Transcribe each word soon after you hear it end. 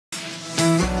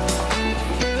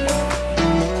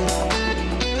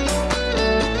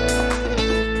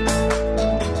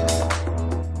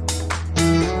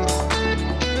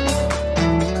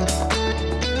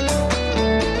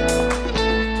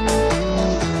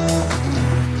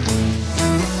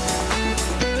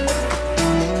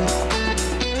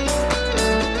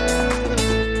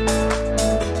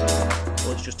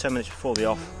before the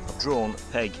off, I've drawn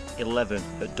peg 11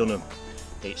 at Dunham.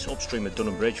 It's upstream of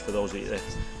Dunham Bridge for those of you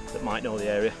that might know the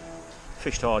area.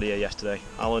 Fished hard here yesterday.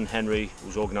 Alan Henry,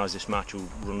 who's organised this match, who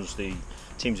runs the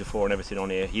teams of four and everything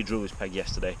on here, he drew his peg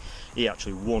yesterday. He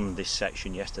actually won this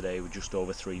section yesterday with just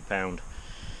over £3.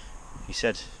 He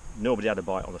said nobody had a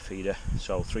bite on the feeder,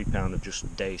 so £3 of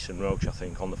just dace and roach, I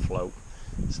think, on the float.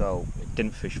 So it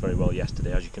didn't fish very well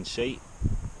yesterday, as you can see.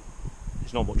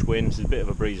 There's not much wind, there's a bit of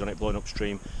a breeze on it blowing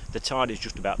upstream. The tide is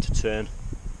just about to turn.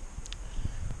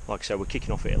 Like I said, we're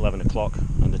kicking off at 11 o'clock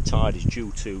and the tide is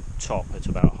due to top at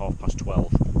about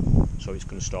 12:30. So it's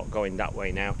going to start going that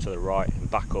way now to the right and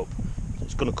back up.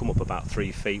 It's going to come up about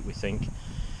 3 feet, we think,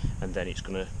 and then it's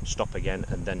going to stop again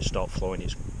and then start flowing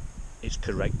its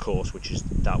correct course, which is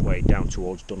that way down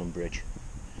towards Dunham Bridge.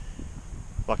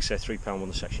 Like I said, £3 won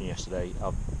the section yesterday.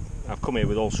 I've come here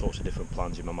with all sorts of different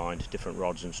plans in my mind, different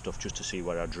rods and stuff, just to see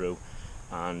where I drew,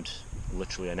 and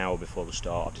literally an hour before the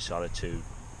start I've decided to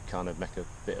kind of make a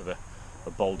bit of a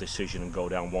bold decision and go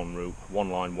down one route, one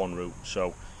line, one route. So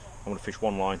I'm going to fish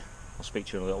one line. I'll speak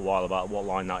to you in a little while about what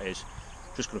line that is.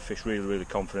 Just going to fish really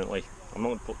confidently. I'm not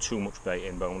going to put too much bait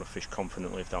in, but I'm going to fish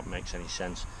confidently, if that makes any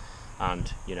sense.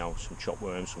 And, you know, some chop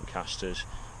worms, some casters.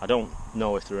 I don't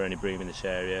know if there are any bream in this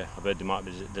area. I've heard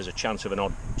there's a chance of an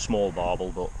odd small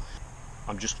barbel, but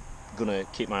I'm just going to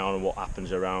keep my eye on what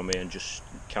happens around me and just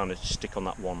kind of stick on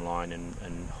that one line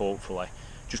and hopefully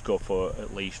just go for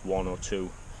at least one or two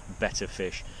better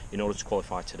fish. In order to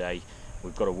qualify today,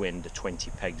 we've got to win the 20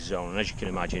 peg zone, and as you can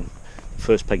imagine, the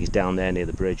first peg is down there near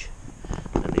the bridge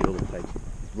and the other peg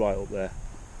is right up there.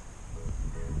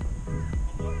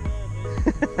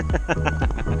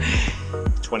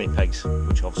 20 pegs,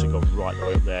 which obviously go right the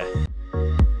way up there.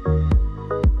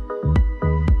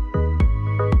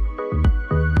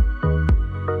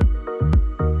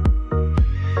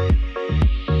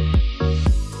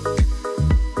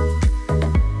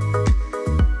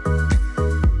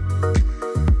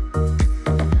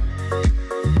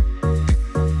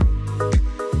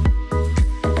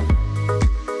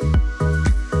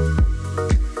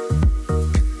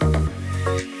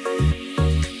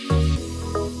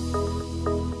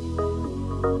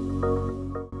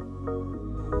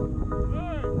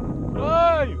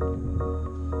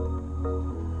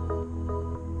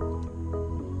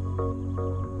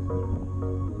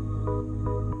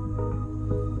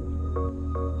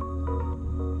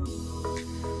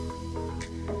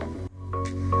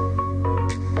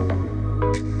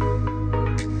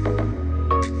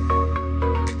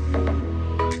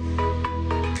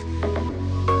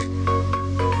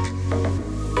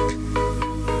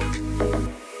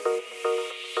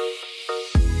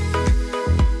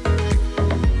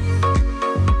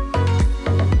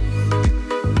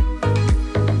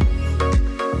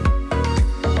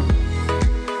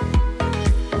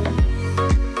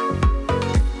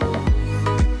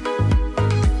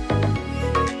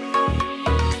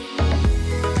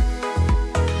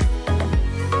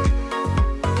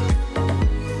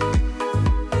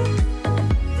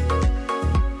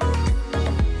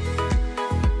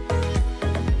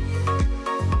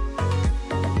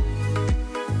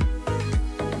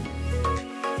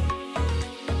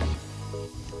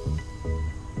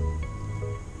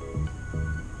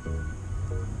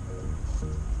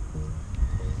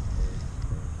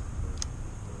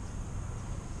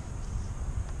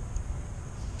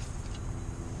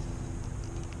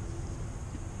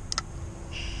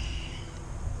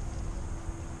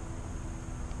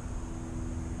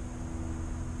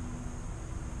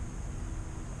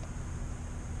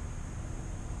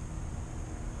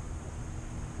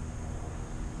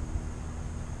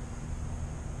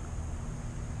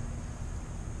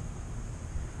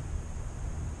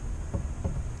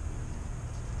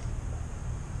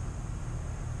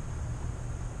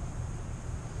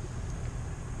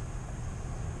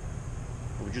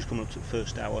 We're just coming up to the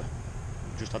first hour.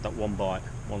 We've just had that one bite,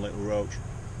 one little roach.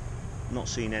 Not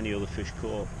seen any other fish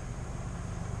caught.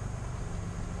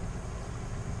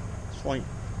 It's like,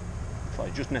 in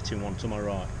fact, just netting one to my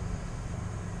right.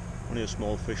 Only a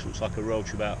small fish, looks like a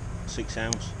roach about 6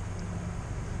 ounce.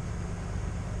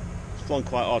 It's flying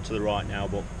quite hard to the right now,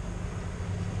 but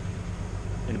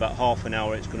in about half an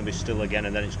hour it's going to be still again,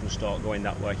 and then it's going to start going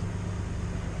that way.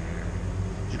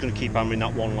 Just going to keep hammering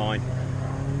that one line.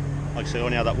 Like I say, I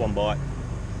only had that one bite.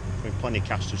 There's been plenty of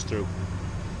casters through.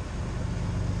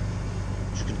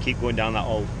 Just going to keep going down that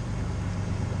hole,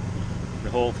 and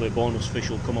hopefully a bonus fish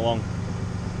will come along.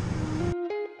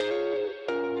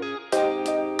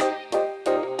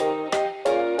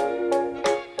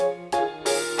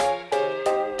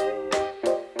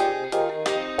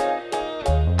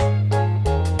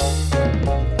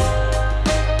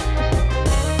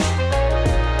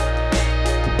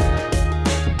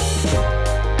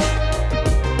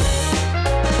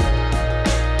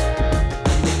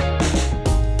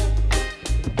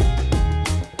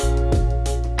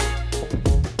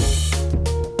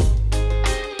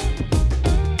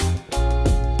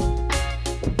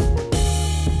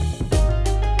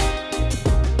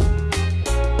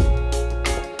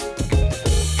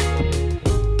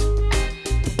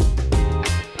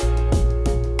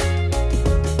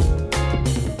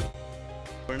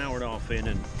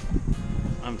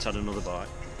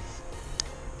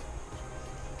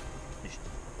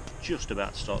 just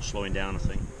about to start slowing down, I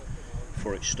think,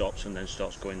 before it stops and then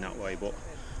starts going that way. But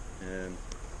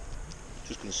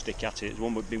just going to stick at it.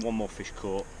 There's been one more fish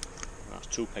caught. That's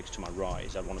 2 pegs to my right.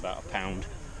 He's had one about a pound.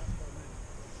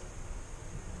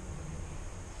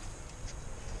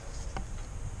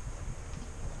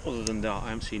 Other than that, I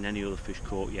haven't seen any other fish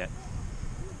caught yet.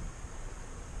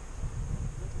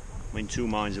 I'm in two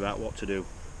minds about what to do,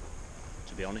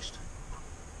 to be honest.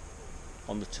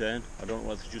 On the turn, I don't know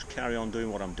whether to just carry on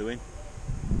doing what I'm doing,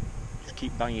 just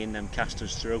keep banging them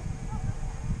casters through.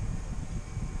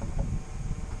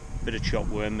 Bit of chop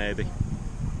worm maybe.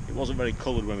 It wasn't very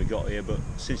coloured when we got here, but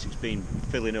since it's been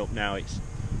filling up now, it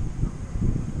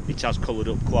has coloured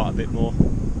up quite a bit more.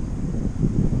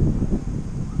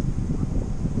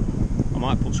 I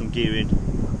might put some gear in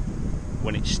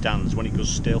when it stands, when it goes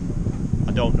still.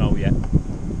 I don't know yet.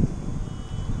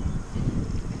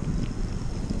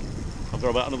 I've got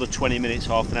about another 20 minutes,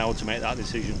 half an hour to make that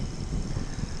decision.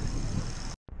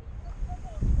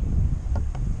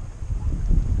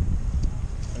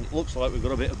 And it looks like we've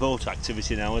got a bit of boat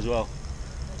activity now as well.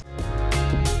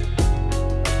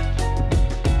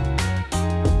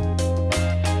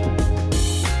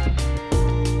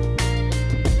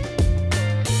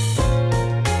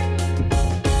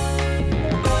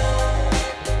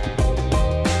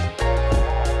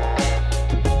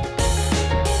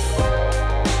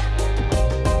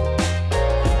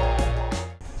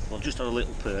 Just had a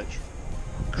little perch,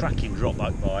 cracking drop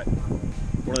back bite,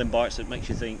 one of them bites that makes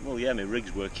you think, well yeah, my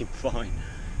rig's working fine.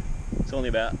 It's only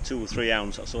about 2 or 3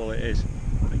 ounce, that's all it is.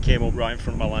 It came up right in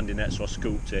front of my landing net, so I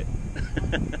scooped it.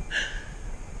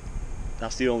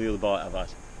 That's the only other bite I've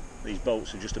had. These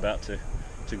boats are just about to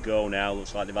go now,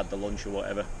 looks like they've had the lunch or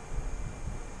whatever.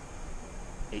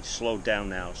 It's slowed down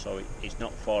now, so it's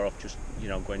not far off, just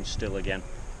going still again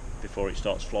before it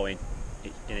starts flowing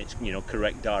in its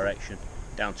correct direction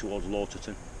down towards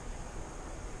Lauterton.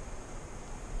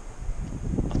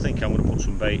 I think I'm going to put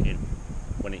some bait in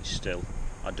when it's still.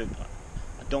 I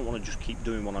don't want to just keep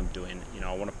doing what I'm doing.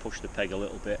 I want to push the peg a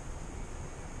little bit.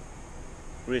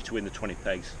 We're here to win the 20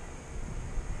 pegs.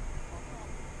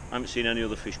 I haven't seen any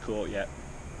other fish caught yet,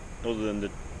 other than the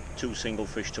 2 single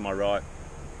fish to my right.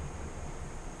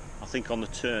 I think on the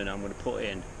turn I'm going to put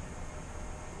in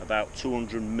about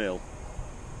 200 mil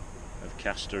of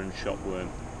castor and shot worm.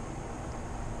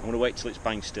 I'm going to wait till it's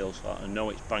bang still so I know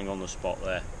it's bang on the spot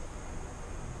there.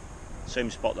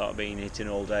 Same spot that I've been hitting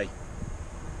all day.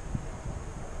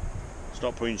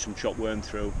 Start putting some chop worm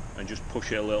through and just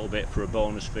push it a little bit for a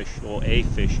bonus fish or a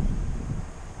fish.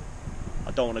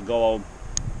 I don't want to go home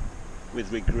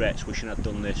with regrets, wishing I'd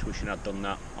done this, wishing I'd done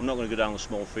that. I'm not going to go down the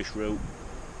small fish route.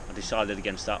 I decided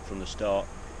against that from the start.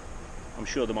 I'm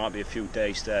sure there might be a few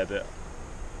days there, but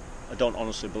I don't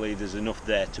honestly believe there's enough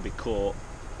there to be caught.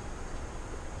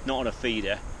 Not on a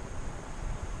feeder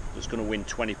that's going to win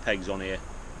 20 pegs on here.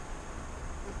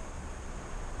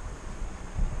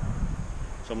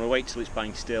 So I'm going to wait till it's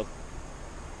bang still,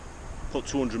 put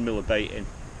 200 mil of bait in,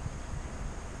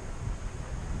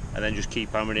 and then just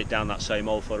keep hammering it down that same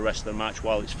hole for the rest of the match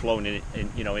while it's flowing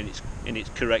in its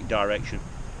correct direction.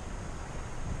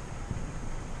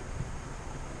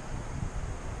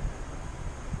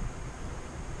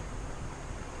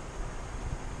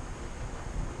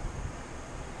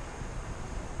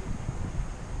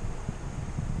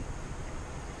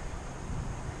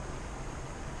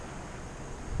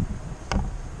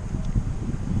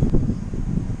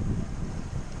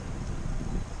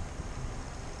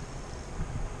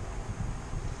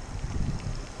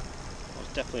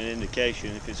 Definitely an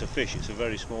indication. If it's a fish, it's a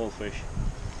very small fish.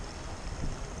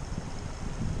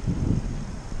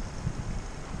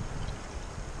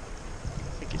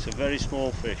 I think it's a very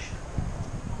small fish.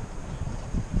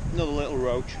 Another little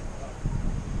roach.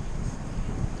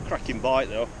 Cracking bite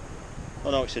though.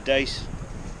 Oh no, it's a dace.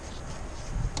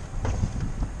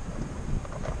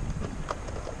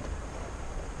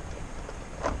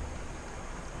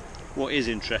 What is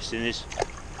interesting is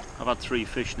I've had 3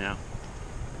 fish now,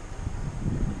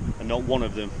 and not one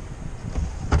of them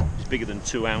is bigger than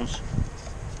 2 ounce.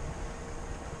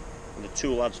 And the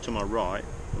 2 lads to my right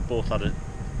have both had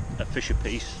a fish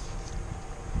apiece,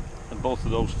 and both of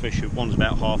those fish, one's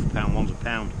about half a pound, one's a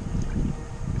pound.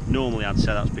 Normally I'd say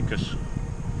that's because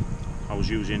I was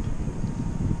using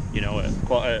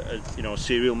quite a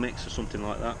cereal mix or something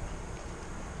like that,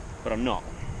 but I'm not.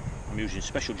 I'm using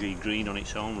Special G green on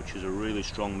its own, which is a really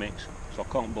strong mix, so I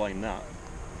can't blame that.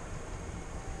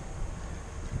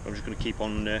 I'm just going to keep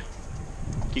on,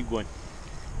 keep going.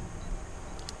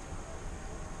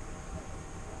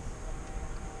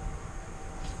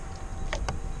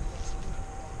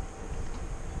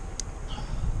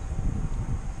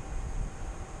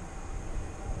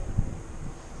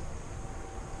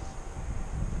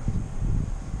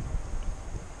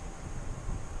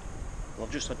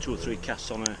 I've just had 2 or 3 casts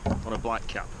on a black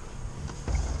cap.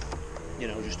 You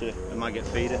know, just a maggot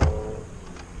feeder.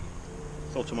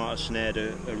 Thought I might have snared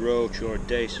a roach or a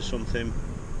dace or something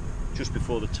just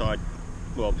before the tide,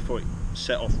 well, before it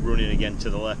set off running again to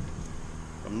the left.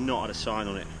 I've not had a sign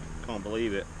on it, can't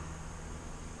believe it.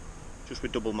 Just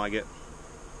with double maggot,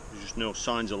 there's just no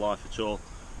signs of life at all.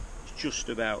 It's just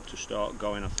about to start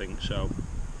going, I think, so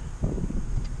I'm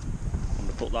going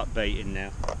to put that bait in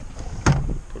now.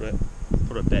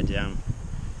 Put a bed down,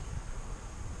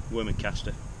 worming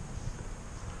caster,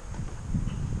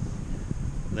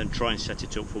 and then try and set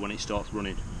it up for when it starts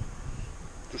running.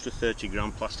 Just a 30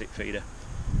 gram plastic feeder.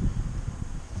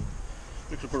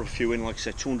 We could put a few in, like I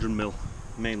said, 200mm,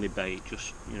 mainly bait,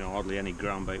 just, you know, hardly any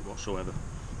ground bait whatsoever.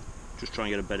 Just try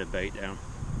and get a better bait down.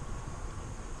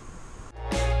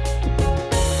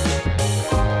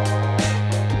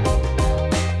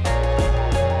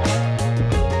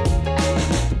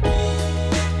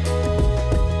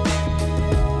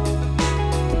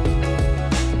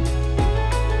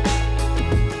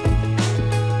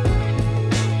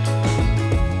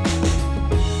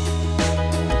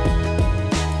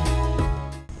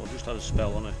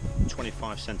 Spell on a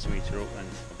 25cm up, and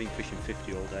I've been fishing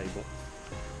 50 all day but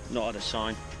not had a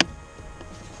sign.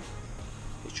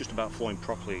 It's just about flowing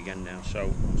properly again now,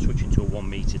 so I'm switching to a 1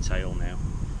 metre tail now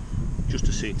just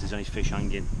to see if there's any fish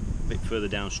hanging a bit further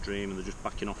downstream and they're just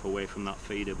backing off away from that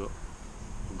feeder, but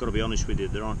I've got to be honest with you,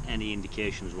 there aren't any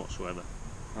indications whatsoever.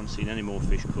 I haven't seen any more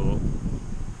fish caught. 1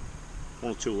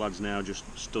 or 2 lads now just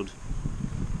stood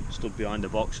behind the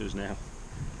boxes now.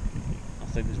 I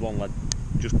think there's 1 lad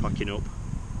just packing up.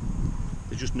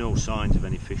 There's just no signs of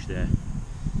any fish there,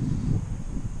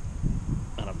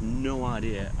 and I've no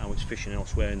idea how it's fishing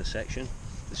elsewhere in the section.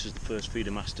 This is the first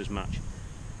feeder masters match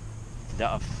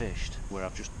that I've fished where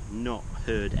I've just not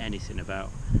heard anything about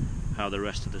how the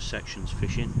rest of the section's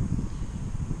fishing.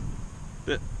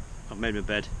 But I've made my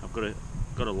bed, I've got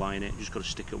to lie in it, just got to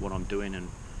stick at what I'm doing and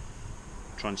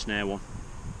try and snare one.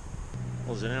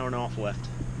 Well, there's an hour and a half left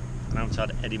and I haven't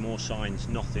had any more signs,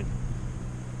 nothing.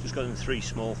 Just got them 3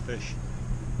 small fish.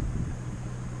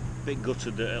 Bit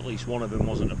gutted that at least one of them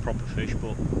wasn't a proper fish,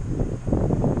 but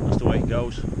that's the way it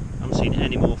goes. I haven't seen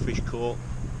any more fish caught,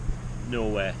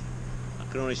 nowhere. I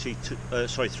can only see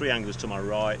 3 anglers to my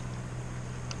right,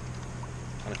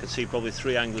 and I can see probably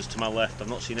 3 anglers to my left. I've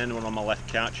not seen anyone on my left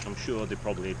catch. I'm sure they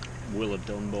probably will have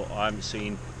done, but I haven't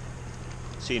seen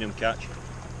them catch.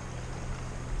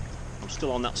 I'm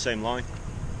still on that same line.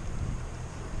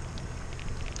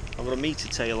 I've got a metre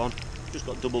tail on, just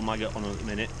got double maggot on at the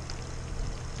minute.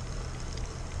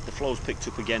 The flow's picked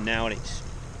up again now, and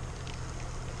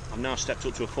I've now stepped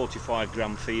up to a 45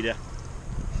 gram feeder.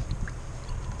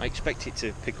 I expect it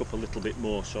to pick up a little bit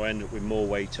more, so I end up with more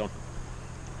weight on.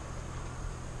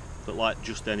 But like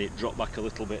just then it dropped back a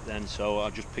little bit then, so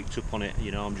I just picked up on it,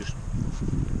 you know. I'm just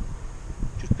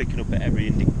picking up at I'm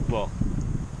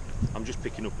just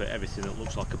picking up at everything that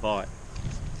looks like a bite.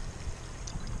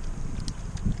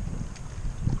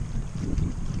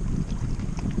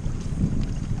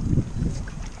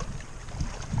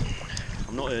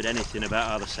 I've not heard anything about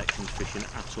how the section's fishing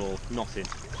at all, nothing,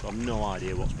 so I've no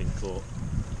idea what's been caught.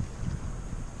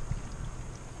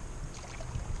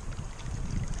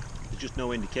 There's just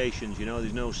no indications, you know,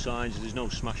 there's no signs, there's no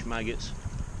smash maggots.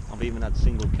 I've even had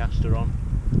single caster on.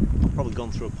 I've probably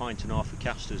gone through a pint and a half of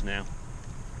casters now.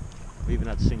 I've even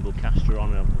had single caster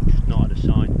on and I've just not had a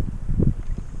sign.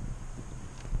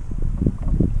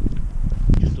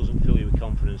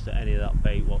 Confidence that any of that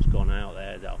bait what's gone out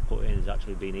there that I've put in has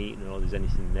actually been eaten, or there's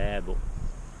anything there. But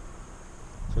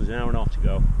so there's an hour and a half to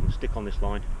go. I'm going to stick on this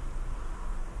line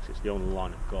because it's the only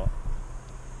line I've got.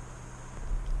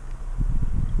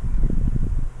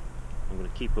 I'm going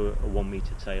to keep a 1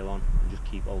 metre tail on and just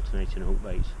keep alternating hook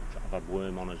baits. I've had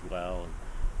worm on as well, and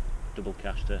double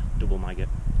caster, double maggot,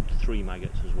 3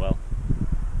 maggots as well.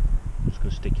 I'm just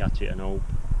going to stick at it and hope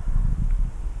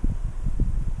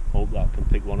that I can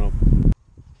pick one up.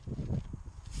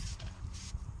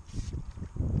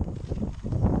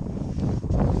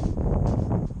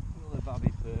 Another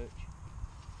babby perch.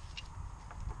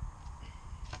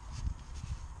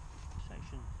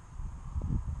 Section.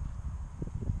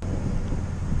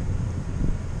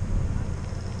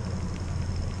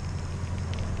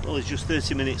 Well, there's just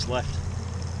 30 minutes left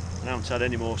and I haven't had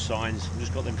any more signs. I've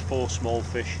just got them 4 small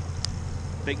fish.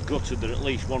 A bit gutted that at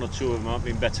least 1 or 2 of them haven't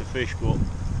been better fish, but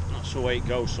that's the way it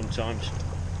goes sometimes.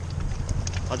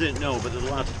 I didn't know, but the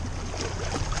lad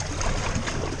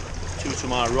 2 to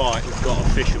my right has got a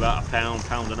fish about a pound,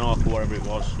 pound and a half or whatever it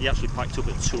was. He actually packed up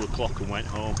at 2 o'clock and went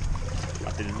home.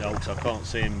 I didn't know because I can't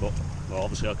see him, but well,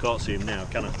 obviously I can't see him now,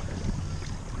 can I?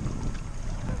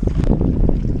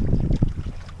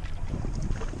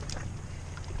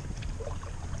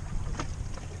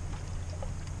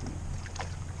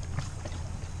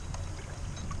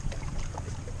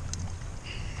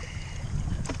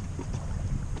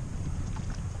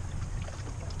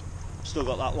 Still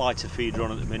got that lighter feeder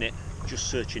on at the minute, just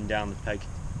searching down the peg,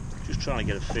 just trying to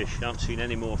get a fish. I haven't seen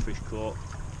any more fish caught,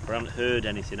 or I haven't heard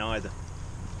anything either.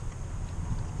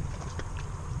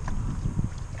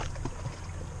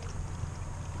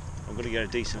 I'm going to get a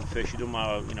decent fish, it doesn't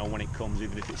matter, you know, when it comes,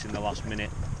 even if it's in the last minute.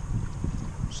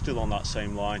 Still on that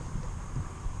same line.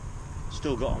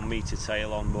 Still got a metre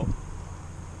tail on, but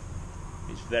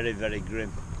it's very, very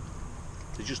grim.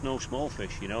 There's just no small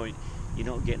fish, you know. You're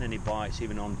not getting any bites,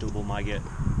 even on double maggot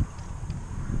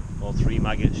or 3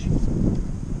 maggots.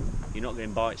 You're not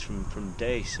getting bites from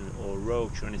dace or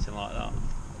roach or anything like that.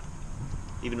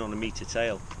 Even on a metre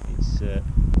tail. It's I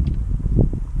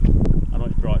know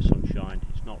it's bright sunshine.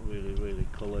 It's not really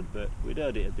coloured, but we'd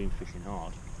heard it had been fishing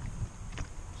hard.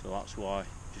 So that's why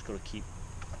just got to keep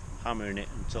hammering it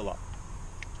until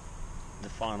the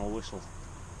final whistle.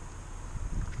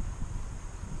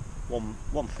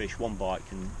 One fish, one bite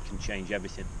can change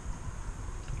everything.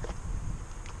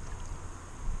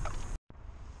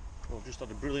 Well, I've just had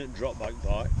a brilliant drop back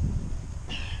bite.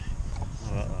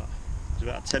 How about that? There's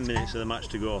about 10 minutes of the match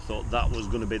to go. I thought that was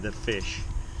going to be the fish.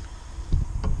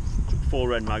 Took 4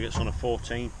 red maggots on a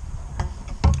 14.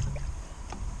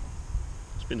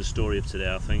 It's been the story of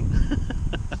today, I think.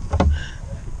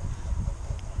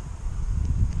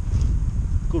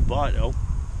 Good bite though.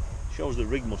 Shows the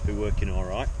rig must be working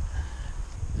alright.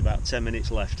 There's about 10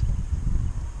 minutes left.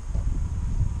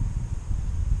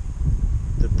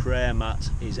 The prayer mat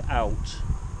is out.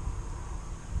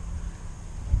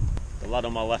 The lad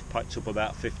on my left packed up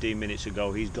about 15 minutes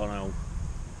ago. He's gone home.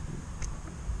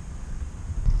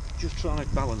 Just trying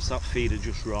to balance that feeder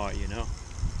just right, you know.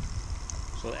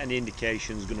 So that any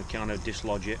indication is going to kind of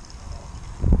dislodge it.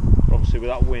 But obviously with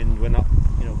that wind, when that,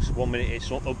 you know, so 1 minute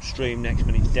it's upstream, next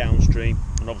minute it's downstream,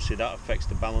 and obviously that affects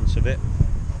the balance of it.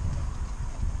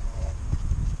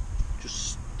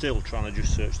 Just still trying to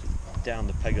just search down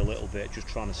the peg a little bit, just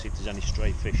trying to see if there's any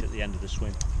stray fish at the end of the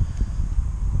swim.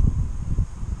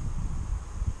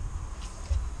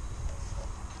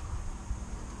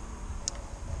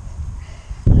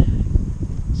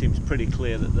 Seems pretty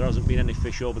clear that there hasn't been any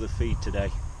fish over the feed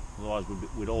today, otherwise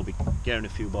we'd all be getting a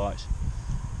few bites.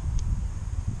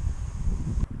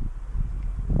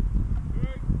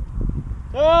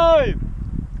 Hey!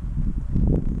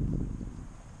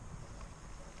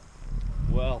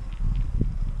 Well,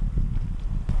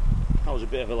 that was a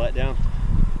bit of a letdown.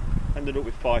 Ended up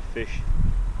with 5 fish.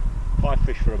 5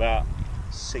 fish for about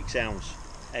 6 ounce,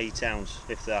 8 ounce,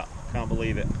 if that. Can't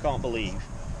believe it. Can't believe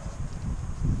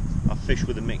I fished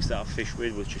with the mix that I fished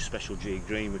with, which is Special G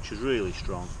Green, which is really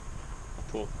strong. I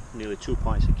put nearly 2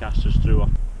 pints of casters through.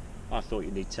 I thought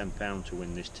you'd need £10 to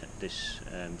win this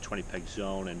 20 peg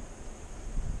zone, and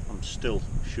I'm still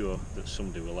sure that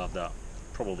somebody will have that,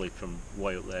 probably from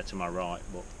way up there to my right,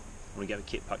 but I'm going to get the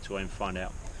kit packed away and find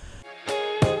out.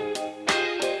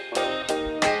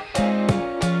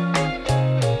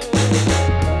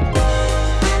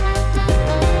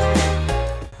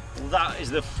 Well, that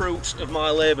is the fruit of my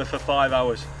labour for 5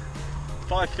 hours.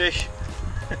 5 fish,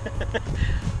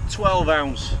 12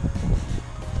 ounce.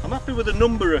 I'm happy with the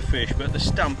number of fish, but the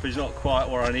stamp is not quite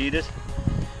what I needed.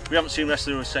 We haven't seen the rest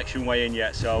of the section weigh in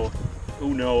yet, so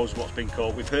who knows what's been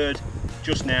caught. We've heard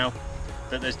just now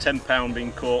that there's £10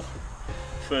 being caught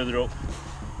further up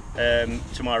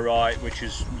to my right, which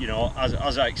is, you know,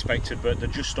 as I expected, but they're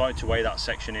just starting to weigh that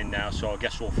section in now, so I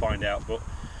guess we'll find out. But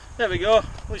there we go,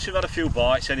 at least we've had a few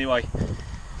bites anyway.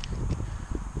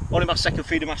 Only my second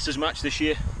Feeder Masters match this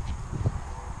year.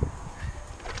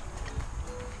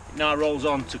 It now rolls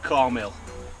on to Carmill.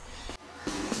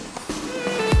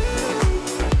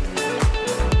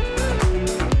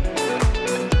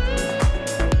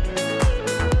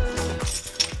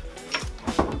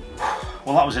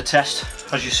 Well, that was a test,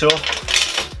 as you saw.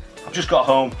 I've just got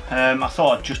home. I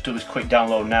thought I'd just do this quick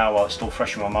download now while it's still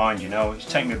fresh in my mind, you know. It's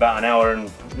taken me about an hour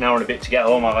and a bit to get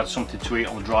home. I've had something to eat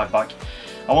on the drive back.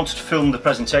 I wanted to film the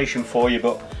presentation for you,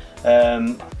 but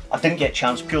I didn't get a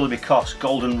chance purely because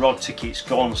Golden Rod tickets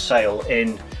go on sale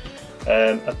in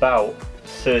about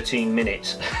 13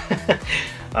 minutes.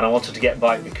 And I wanted to get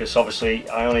back because obviously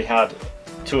I only had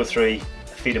 2 or 3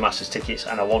 Feeder Masters tickets,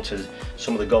 and I wanted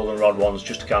some of the Golden Rod ones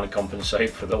just to kind of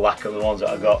compensate for the lack of the ones that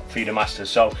I got Feeder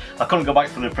Masters. So I couldn't go back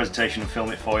for the presentation and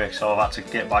film it for you, so I've had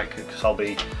to get back because I'll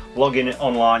be logging it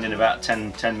online in about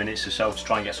 10 minutes or so to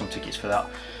try and get some tickets for that.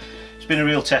 It's been a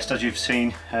real test, as you've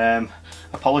seen.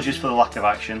 Apologies for the lack of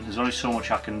action. There's only so much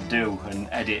I can do and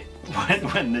edit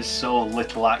when there's so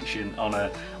little action on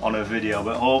a video,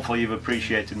 but hopefully you've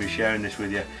appreciated me sharing this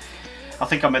with you. I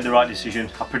think I made the right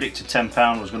decision. I predicted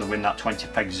 £10 was going to win that 20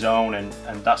 peg zone, and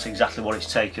that's exactly what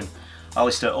it's taken.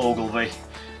 Alistair Ogilvie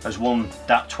has won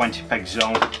that 20 peg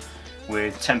zone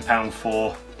with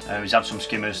 £10.4. He's had some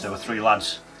skimmers. There were 3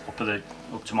 lads up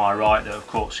to my right that have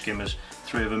caught skimmers,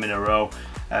 3 of them in a row.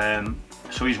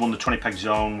 So he's won the 20 peg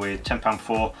zone with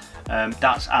 £10.4.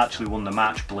 That's actually won the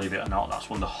match, believe it or not. That's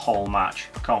won the whole match.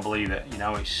 I can't believe it. You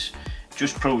know, it's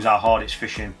just proves how hard it's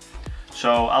fishing.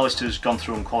 So Alistair's gone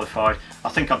through and qualified. I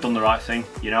think I've done the right thing.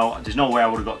 You know, there's no way I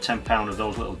would have got £10 of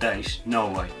those little dace. No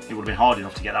way. It would have been hard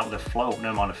enough to get that with a float,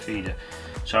 no mind a feeder.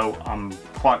 So I'm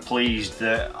quite pleased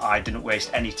that I didn't waste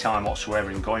any time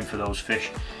whatsoever in going for those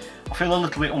fish. I feel a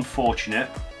little bit unfortunate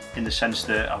in the sense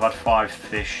that I've had 5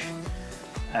 fish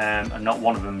and not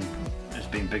one of them has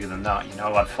been bigger than that. You know,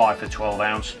 I've had 5 for 12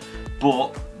 ounce.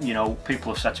 But, you know,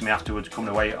 people have said to me afterwards, coming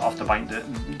away off the bank, that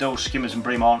those skimmers and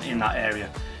bream aren't in that area.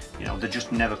 You know, they're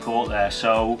just never caught there.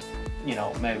 So, you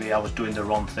know, maybe I was doing the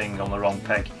wrong thing on the wrong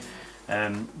peg.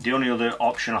 The only other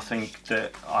option I think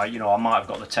that I might have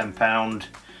got the £10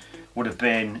 would have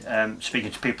been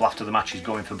speaking to people after the matches,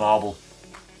 going for barbel.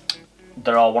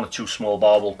 There are 1 or 2 small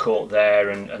barbel caught there,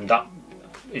 and that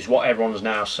is what everyone's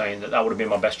now saying, that would have been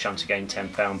my best chance of getting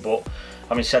 £10. But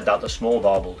having said that, the small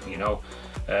barbel, you know,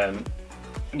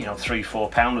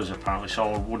 3-4 pounders apparently,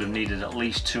 so I would have needed at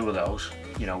least 2 of those,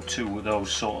 you know, 2 of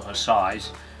those sort of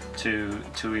size to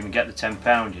even get the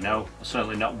 £10. You know,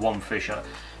 certainly not one fish.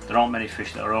 There aren't many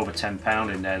fish that are over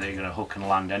 £10 in there that you're going to hook and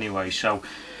land anyway. So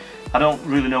I don't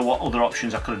really know what other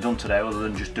options I could have done today other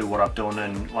than just do what I've done.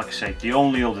 And like I say, the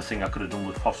only other thing I could have done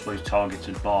was possibly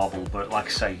targeted barbel, but like I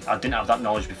say, I didn't have that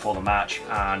knowledge before the match,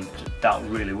 and that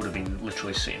really would have been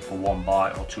literally sitting for 1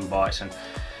 bite or 2 bites, and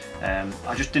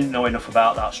I just didn't know enough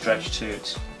about that stretch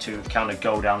to kind of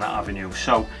go down that avenue.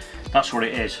 So that's what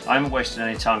it is. I haven't wasted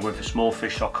any time going for small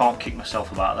fish, so I can't kick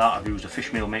myself about that. I've used a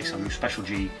fish meal mix, I've used Special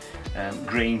G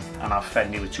green, and I've fed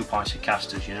nearly 2 pints of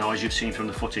casters. You know, as you've seen from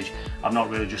the footage, I've not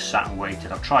really just sat and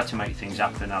waited. I've tried to make things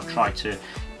happen. I've tried to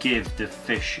give the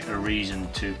fish a reason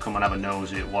to come and have a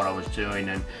nosy at what I was doing,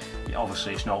 and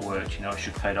obviously it's not worked. You know, it's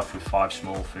just paid off with 5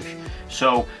 small fish.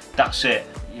 So that's it.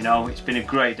 You know, it's been a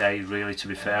great day, really, to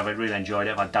be fair. I've really enjoyed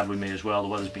it. I've had Dad with me as well. The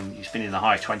weather's been, it's been in the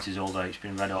high 20s all day. It's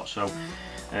been red hot. So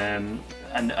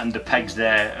and the pegs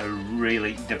there are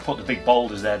really, they've put the big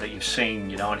boulders there that you've seen,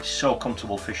 you know, and it's so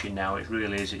comfortable fishing now. It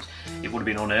really is. It would have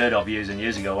been unheard of years and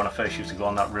years ago when I first used to go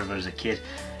on that river as a kid.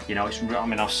 You know, I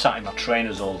mean, I've sat in my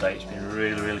trainers all day. It's been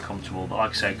really, really comfortable. But like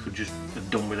I say, could just have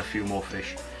done with a few more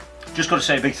fish. Just got to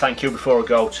say a big thank you before I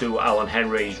go to Alan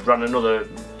Henry. He's run another,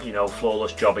 you know,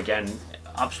 flawless job again.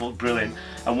 Absolutely brilliant.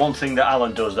 And one thing that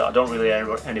Alan does that I don't really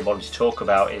hear anybody to talk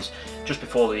about is just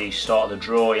before the start of the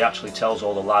draw, he actually tells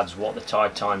all the lads what the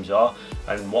tide times are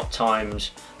and what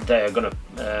times they are going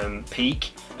to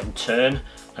peak and turn,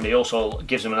 and he also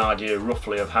gives them an idea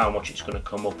roughly of how much it's going to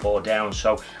come up or down.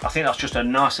 So I think that's just a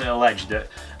nice little edge that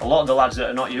a lot of the lads that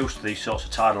are not used to these sorts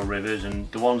of tidal rivers,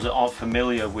 and the ones that aren't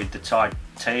familiar with the tide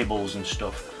tables and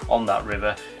stuff on that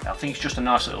river, I think it's just a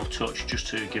nice little touch just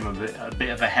to give them a bit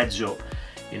of a heads up,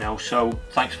 you know. So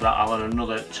thanks for that, Alan.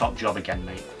 Another top job again,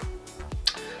 mate.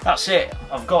 That's it.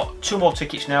 I've got 2 more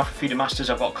tickets now for Feeder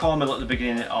Masters. I've got Carmel at the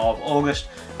beginning of August,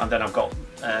 and then I've got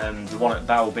the one at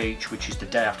Bow Beach, which is the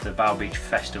day after the Bow Beach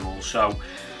Festival. So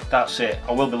that's it.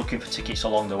 I will be looking for tickets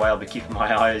along the way. I'll be keeping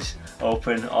my eyes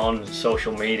open on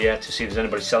social media to see if there's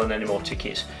anybody selling any more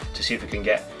tickets, to see if we can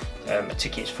get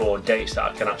tickets for dates that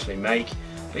I can actually make.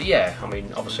 But yeah, I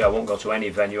mean, obviously I won't go to any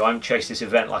venue. I haven't chased this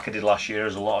event like I did last year,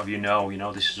 as a lot of you know. You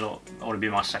know, this is only be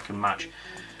my 2nd match,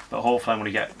 but hopefully I'm going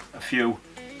to get a few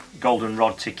golden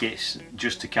rod tickets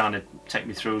just to kind of take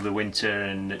me through the winter,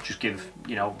 and just give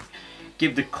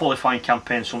the qualifying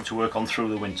campaign something to work on through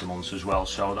the winter months as well.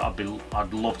 So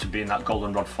I'd love to be in that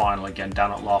golden rod final again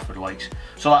down at Larford Lakes.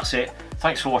 So that's it.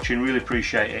 Thanks for watching. Really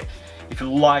appreciate it. If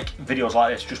you like videos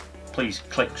like this, just please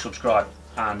click subscribe,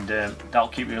 and that'll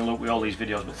keep you in the loop with all these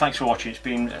videos. But thanks for watching. It's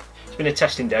been a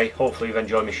testing day. Hopefully you've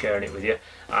enjoyed me sharing it with you.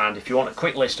 And if you want a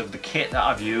quick list of the kit that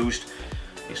I've used,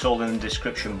 it's all in the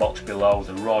description box below,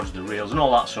 the rods, the reels and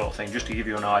all that sort of thing, just to give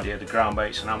you an idea of the ground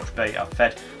baits and how much bait I've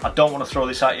fed. I don't want to throw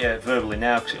this at you verbally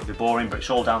now because it'll be boring, but it's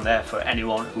all down there for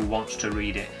anyone who wants to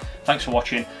read it. Thanks for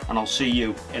watching, and I'll see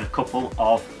you in a couple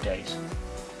of days.